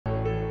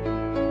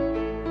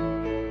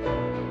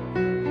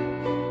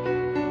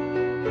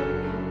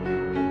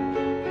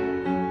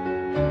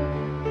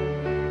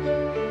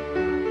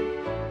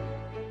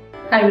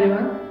Hi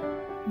everyone.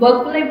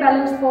 Work-life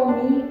balance for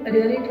me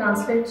really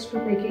translates to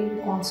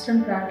making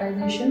constant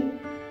prioritization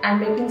and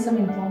making some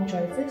informed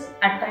choices.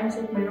 At times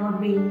it may not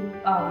be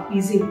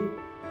easy,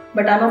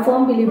 but I'm a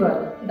firm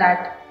believer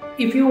that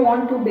if you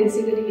want to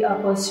basically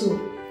pursue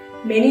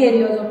many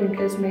areas of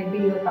interest, maybe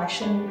your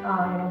passion,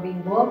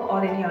 being work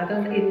or any other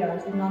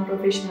areas in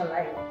non-professional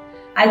life,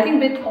 I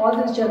think with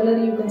all this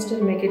jugglery you can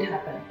still make it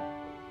happen.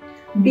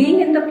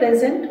 Being in the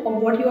present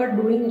of what you are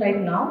doing right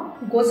now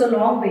goes a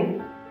long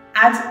way.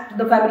 As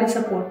the family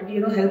support,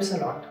 helps a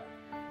lot.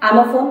 I'm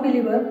a firm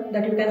believer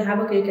that you can have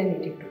a cake and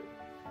eat it too.